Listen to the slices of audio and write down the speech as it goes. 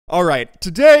Alright,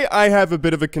 today I have a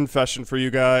bit of a confession for you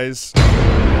guys.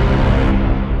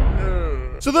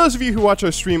 So those of you who watch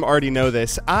our stream already know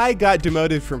this. I got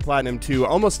demoted from Platinum 2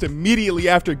 almost immediately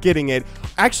after getting it.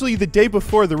 Actually, the day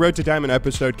before the Road to Diamond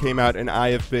episode came out, and I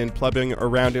have been plubbing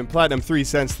around in Platinum 3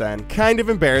 since then. Kind of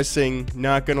embarrassing,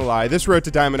 not gonna lie. This Road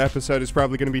to Diamond episode is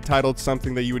probably gonna be titled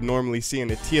something that you would normally see in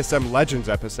a TSM Legends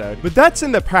episode. But that's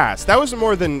in the past. That was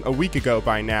more than a week ago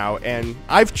by now, and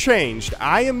I've changed.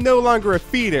 I am no longer a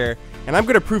feeder, and I'm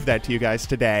gonna prove that to you guys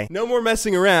today. No more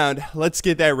messing around, let's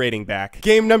get that rating back.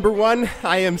 Game number 1,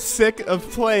 I am sick of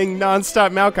playing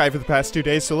non-stop Maokai for the past 2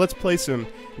 days, so let's play some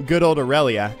good old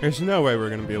Aurelia. There's no way we're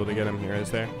gonna be able to get him here,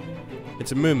 is there?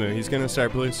 It's a Mumu, he's gonna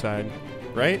start blue side,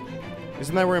 right?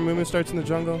 Isn't that where a Mumu starts in the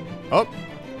jungle? Oh!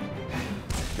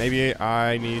 Maybe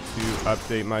I need to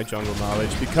update my jungle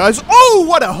knowledge because— oh,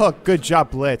 what a hook! Good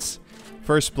job, Blitz.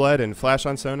 First blood and flash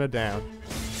on Sona down.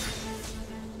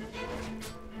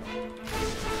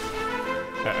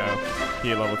 Uh-oh.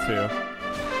 He at level 2.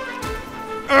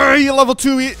 He at level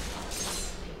 2.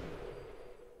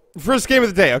 First game of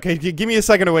the day. Okay, give me a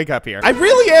second to wake up here. I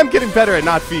really am getting better at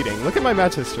not feeding. Look at my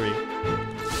match history.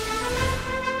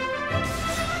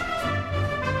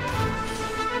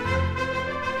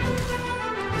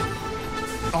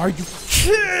 Are you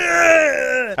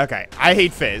kidding? Okay, I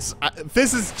hate Fizz.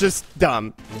 Fizz is just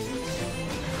dumb.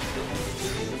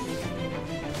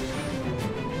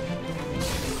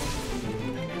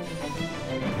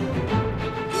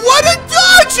 What a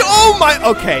dodge! Oh my—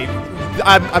 okay,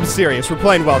 I'm serious. We're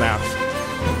playing well now.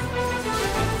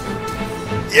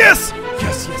 Yes!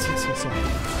 Yes, yes, yes, yes,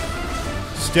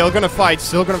 yes. Still gonna fight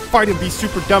and be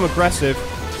super dumb aggressive,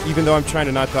 even though I'm trying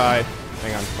to not die.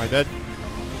 Hang on, am I dead?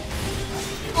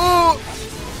 Oh!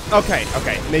 Okay,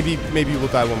 okay, maybe we'll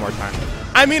die one more time.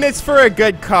 I mean, it's for a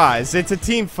good cause. It's a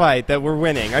team fight that we're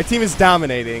winning. Our team is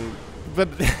dominating, but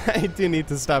I do need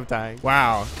to stop dying.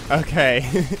 Wow,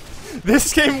 okay.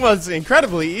 This game was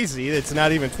incredibly easy. It's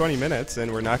not even 20 minutes,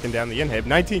 and we're knocking down the inhib.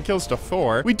 19 kills to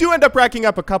 4. We do end up racking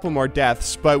up a couple more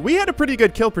deaths, but we had a pretty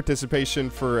good kill participation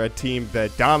for a team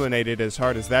that dominated as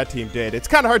hard as that team did. It's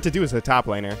kind of hard to do as a top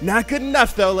laner. Not good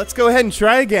enough, though. Let's go ahead and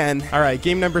try again. All right,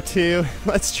 game number 2.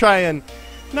 Let's try and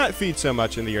not feed so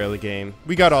much in the early game.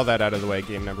 We got all that out of the way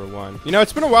game number 1. You know,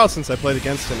 it's been a while since I played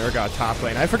against an Urgot top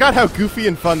lane. I forgot how goofy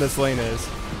and fun this lane is.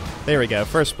 There we go,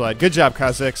 first blood. Good job,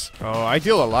 Kha'Zix. Oh, I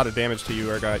deal a lot of damage to you,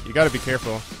 Urgot. You gotta be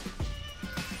careful.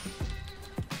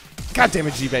 God damn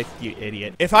it, G-Bait, you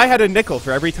idiot. If I had a nickel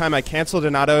for every time I canceled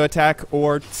an auto attack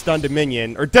or stunned a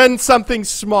minion or done something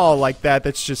small like that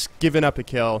that's just given up a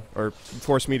kill or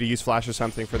forced me to use flash or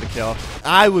something for the kill,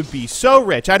 I would be so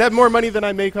rich. I'd have more money than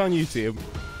I make on YouTube.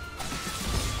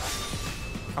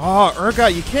 Oh,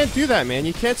 Urgot, you can't do that, man.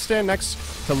 You can't stand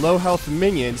next to low health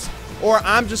minions, or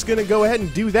I'm just gonna go ahead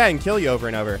and do that and kill you over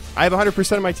and over. I have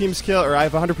 100% of my team's kill, or I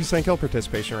have 100% kill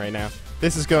participation right now.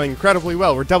 This is going incredibly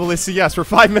well. We're double SCS. We're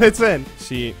 5 minutes in.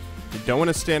 See, you don't want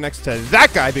to stand next to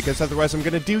that guy because otherwise I'm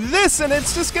gonna do this, and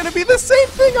it's just gonna be the same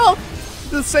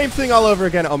thing all over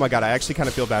again. Oh my god, I actually kind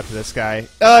of feel bad for this guy.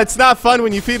 It's not fun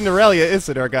when you feed an Aurelia, is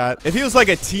it, Urgot? If he was like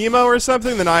a Teemo or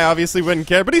something, then I obviously wouldn't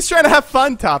care, but he's trying to have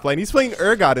fun top lane. He's playing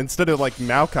Urgot instead of like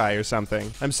Maokai or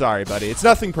something. I'm sorry, buddy. It's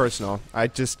nothing personal. I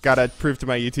just gotta prove to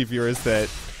my YouTube viewers that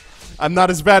I'm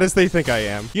not as bad as they think I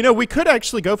am. You know, we could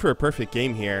actually go for a perfect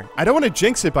game here. I don't want to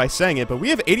jinx it by saying it, but we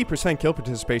have 80% kill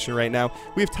participation right now.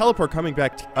 We have teleport coming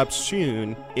back up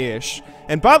soon-ish.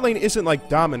 And bot lane isn't like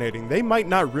dominating. They might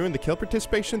not ruin the kill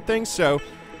participation thing, so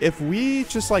if we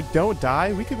just like don't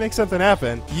die, we could make something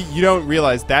happen. You don't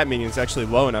realize that minion's actually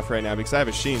low enough right now because I have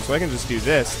a Sheen, so I can just do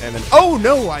this and then— oh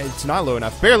no, it's not low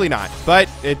enough, barely not. But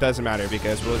it doesn't matter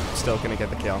because we're still gonna get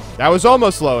the kill. That was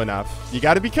almost low enough. You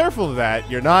gotta be careful of that.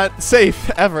 You're not safe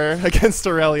ever against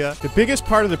Aurelia. The biggest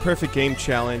part of the perfect game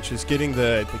challenge is getting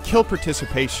the kill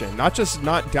participation, not just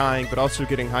not dying, but also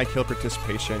getting high kill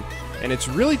participation. And it's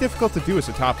really difficult to do as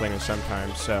a top laner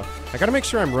sometimes, so I gotta make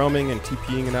sure I'm roaming and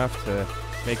TPing enough to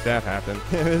make that happen.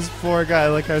 This poor guy,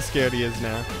 look how scared he is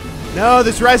now. No,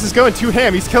 this Ryze is going too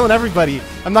ham. He's killing everybody.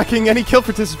 I'm not getting any kill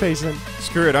participation.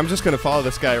 Screw it, I'm just gonna follow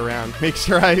this guy around. Make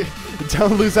sure I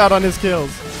don't lose out on his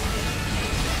kills.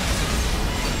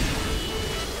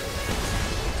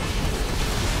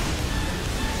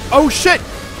 Oh shit!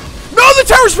 No, the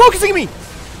tower's focusing me!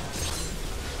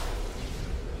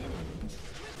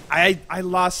 I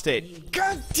lost it.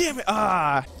 God damn it.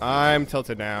 I'm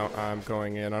tilted now. I'm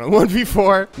going in on a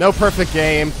 1v4. No perfect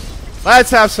game.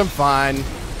 Let's have some fun.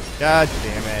 God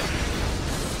damn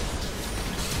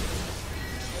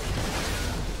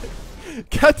it.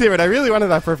 God damn it, I really wanted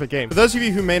that perfect game. For those of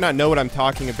you who may not know what I'm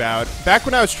talking about, back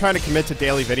when I was trying to commit to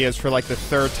daily videos for like the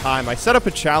 3rd time, I set up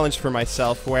a challenge for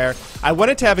myself where I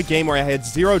wanted to have a game where I had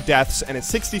 0 deaths and a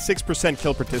 66%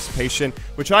 kill participation,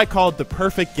 which I called the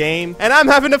perfect game. And I'm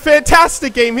having a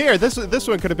fantastic game here. This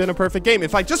one could have been a perfect game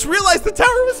if I just realized the tower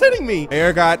was hitting me. Hey,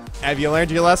 Ergot, have you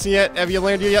learned your lesson yet? Have you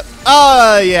learned your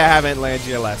Oh, yeah, haven't learned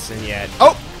your lesson yet.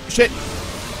 Oh, shit.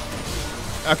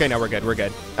 Okay, no, we're good. We're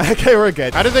good. Okay, we're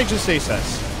good. How did they just ace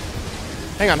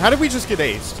us? Hang on, how did we just get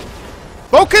aced?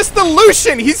 Focus the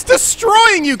Lucian! He's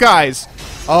destroying you guys!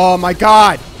 Oh my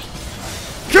god!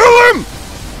 Kill him!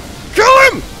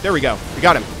 Kill him! There we go. We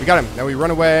got him. We got him. Now we run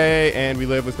away and we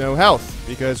live with no health.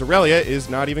 Because Aurelia is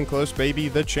not even close, baby,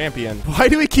 the champion. Why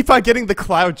do we keep on getting the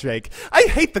Cloud Drake? I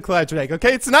hate the Cloud Drake,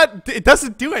 okay? It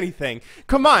doesn't do anything.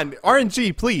 Come on,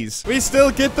 RNG, please. We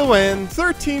still get the win.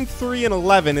 13, 3, and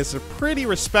 11 is a pretty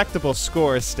respectable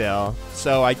score still.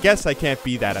 So I guess I can't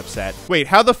be that upset. Wait,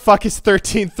 how the fuck is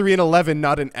 13, 3, and 11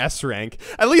 not an S rank?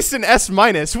 At least an S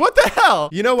minus. What the hell?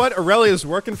 You know what? Aurelia's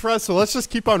working for us, so let's just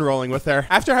keep on rolling with her.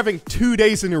 After having 2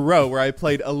 days in a row where I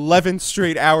played 11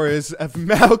 straight hours of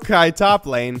Maokai top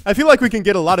lane, I feel like we can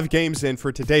get a lot of games in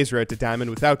for today's Road to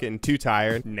Diamond without getting too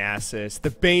tired. Nasus,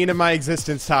 the bane of my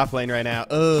existence top lane right now.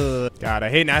 Ugh. God, I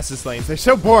hate Nasus lanes. They're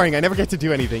so boring. I never get to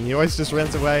do anything. He always just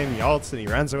runs away and he ults and he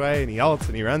runs away and he ults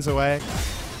and he runs away.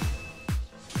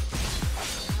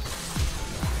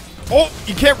 Oh,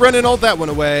 you can't run and ult that one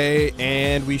away,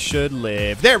 and we should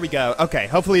live. There we go. Okay,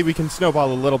 hopefully we can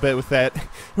snowball a little bit with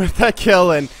that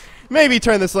kill and maybe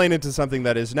turn this lane into something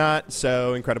that is not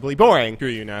so incredibly boring. Screw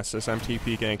you, Nasus. I'm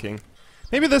TP ganking.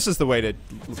 Maybe this is the way to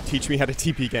teach me how to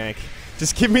TP gank.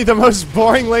 Just give me the most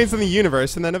boring lanes in the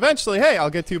universe, and then eventually, hey, I'll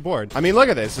get too bored. I mean, look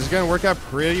at this. This is going to work out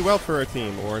pretty well for our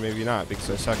team, or maybe not, because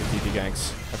I suck at TP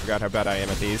ganks. I forgot how bad I am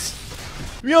at these.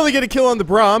 We only get a kill on the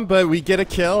Braum, but we get a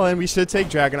kill, and we should take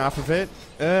Dragon off of it.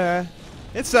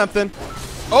 It's something.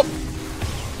 Oh!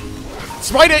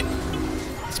 Smite it!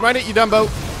 Smite it, you Dumbo.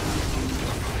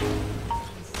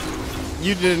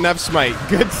 You did enough smite.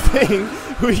 Good thing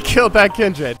we killed that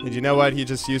Kindred. Did you know what? He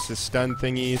just used his stun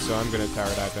thingy, so I'm gonna tower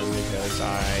dive him because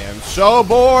I am so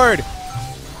bored!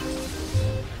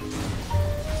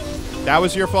 That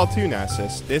was your fault too,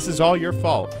 Nasus. This is all your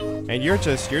fault. And you're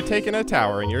taking a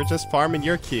tower and you're just farming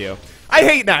your Q. I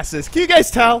hate Nasus. Can you guys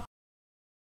tell?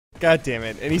 God damn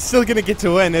it. And he's still gonna get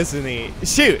to win, isn't he?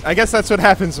 Shoot, I guess that's what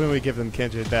happens when we give them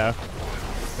Kindred, though.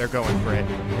 They're going for it.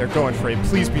 They're going for it.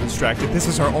 Please be distracted. This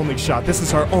is our only shot. This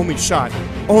is our only shot.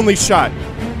 Only shot.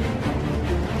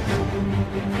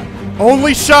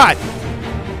 Only shot!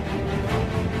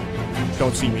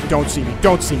 Don't see me. Don't see me.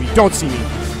 Don't see me. Don't see me.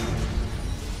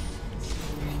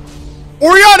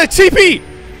 Orianna, TP!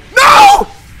 No!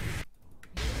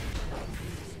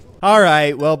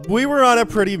 Alright, well, we were on a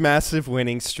pretty massive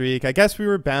winning streak. I guess we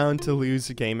were bound to lose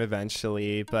a game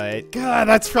eventually, but God,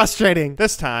 that's frustrating.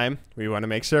 This time, we want to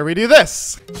make sure we do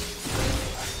this.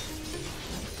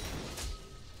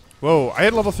 Whoa, I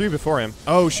had level 3 before him.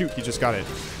 Oh, shoot, he just got it.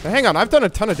 Now, hang on, I've done a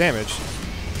ton of damage.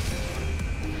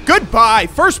 Goodbye,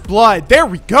 first blood. There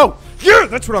we go. Yeah,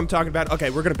 that's what I'm talking about. Okay,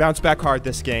 we're going to bounce back hard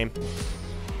this game.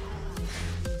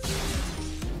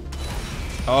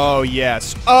 Oh,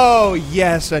 yes. Oh,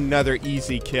 yes. Another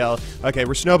easy kill. Okay,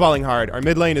 we're snowballing hard. Our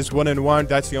mid lane is 1-1.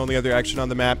 That's the only other action on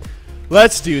the map.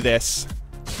 Let's do this.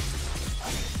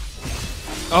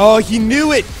 Oh, he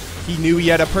knew it. He knew he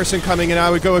had a person coming and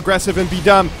I would go aggressive and be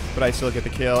dumb. But I still get the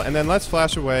kill. And then let's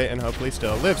flash away and hopefully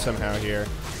still live somehow here.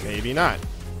 Maybe not.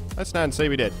 Let's not say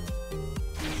we did.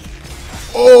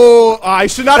 Oh, I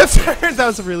should not have turned. That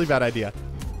was a really bad idea.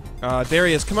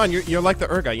 Darius, come on. You're like the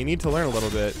Urgot. You need to learn a little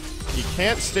bit. You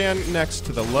can't stand next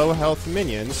to the low health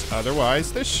minions,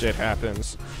 otherwise this shit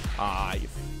happens. Ah,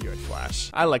 you're a flash.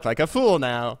 I look like a fool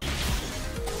now.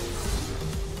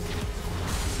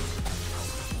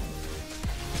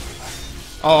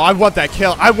 Oh, I want that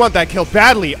kill. I want that kill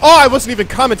badly. Oh, I wasn't even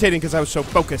commentating because I was so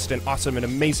focused and awesome and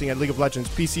amazing at League of Legends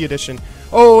PC Edition.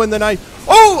 Oh, and then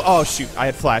oh, shoot. I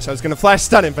had flash. I was going to flash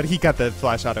stun him, but he got the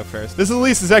flash auto first. This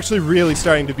Elise is actually really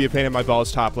starting to be a pain in my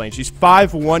balls top lane. She's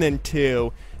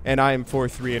 5-1-2. And I am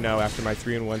 4-3-0 after my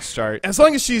 3-1 start. As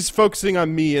long as she's focusing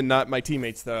on me and not my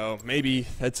teammates, though, maybe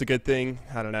that's a good thing.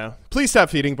 I don't know. Please stop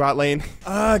feeding bot lane.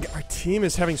 Ugh, our team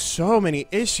is having so many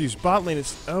issues. Bot lane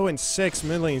is 0-6.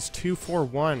 Mid lane is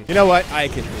 2-4-1. You know what? I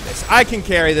can do this. I can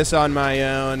carry this on my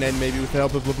own, and maybe with the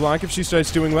help of LeBlanc if she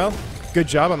starts doing well. Good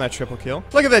job on that triple kill.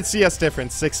 Look at that CS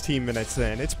difference 16 minutes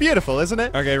in. It's beautiful, isn't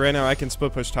it? Okay, right now I can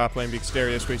split push top lane because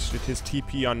Darius wasted his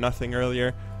TP on nothing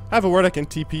earlier. I have a ward I can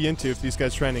TP into if these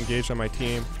guys try and engage on my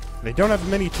team. They don't have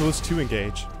many tools to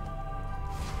engage.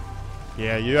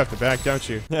 Yeah, you have to back, don't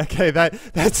you? Okay,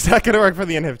 that's not gonna work for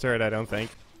the inhib turret, I don't think.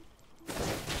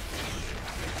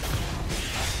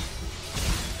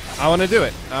 I want to do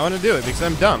it. I want to do it because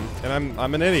I'm dumb and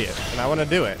I'm an idiot and I want to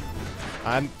do it.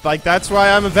 I'm like, that's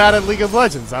why I'm bad at League of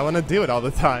Legends. I want to do it all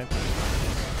the time.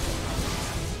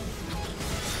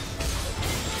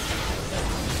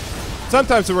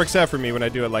 Sometimes it works out for me when I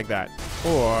do it like that.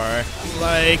 Or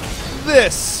like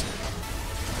this.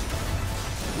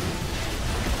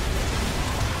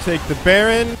 Take the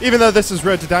Baron. Even though this is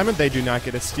Road to Diamond, they do not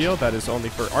get a steal. That is only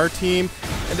for our team.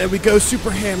 And then we go super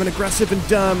ham and aggressive and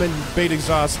dumb and bait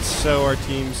exhaust so our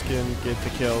teams can get the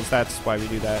kills. That's why we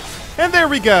do that. And there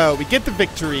we go. We get the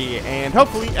victory and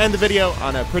hopefully end the video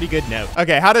on a pretty good note.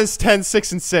 Okay, how does 10,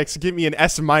 6, and 6 give me an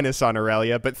S- on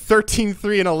Aurelia, but 13,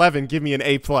 3, and 11 give me an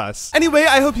A+? Anyway,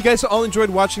 I hope you guys all enjoyed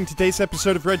watching today's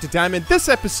episode of Road to Diamond. This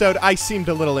episode, I seemed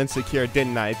a little insecure,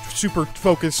 didn't I? Super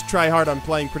focused, try hard on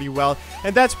playing pretty well.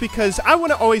 And that's because I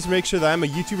want to always make sure that I'm a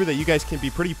YouTuber that you guys can be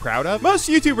pretty proud of. Most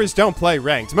YouTubers don't play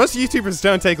ranked. Most YouTubers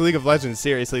don't take League of Legends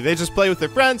seriously. They just play with their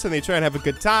friends and they try and have a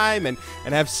good time and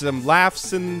have some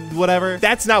laughs and whatever.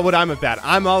 That's not what I'm about.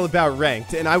 I'm all about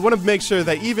ranked. And I want to make sure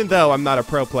that even though I'm not a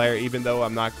pro player, even though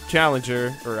I'm not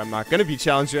Challenger, or I'm not going to be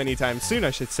Challenger anytime soon, I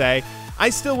should say, I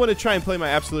still want to try and play my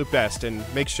absolute best and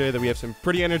make sure that we have some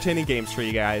pretty entertaining games for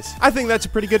you guys. I think that's a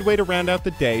pretty good way to round out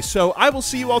the day. So I will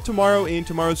see you all tomorrow in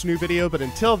tomorrow's new video. But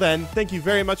until then, thank you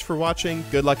very much for watching.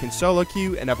 Good luck in solo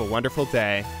queue and have a wonderful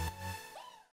day.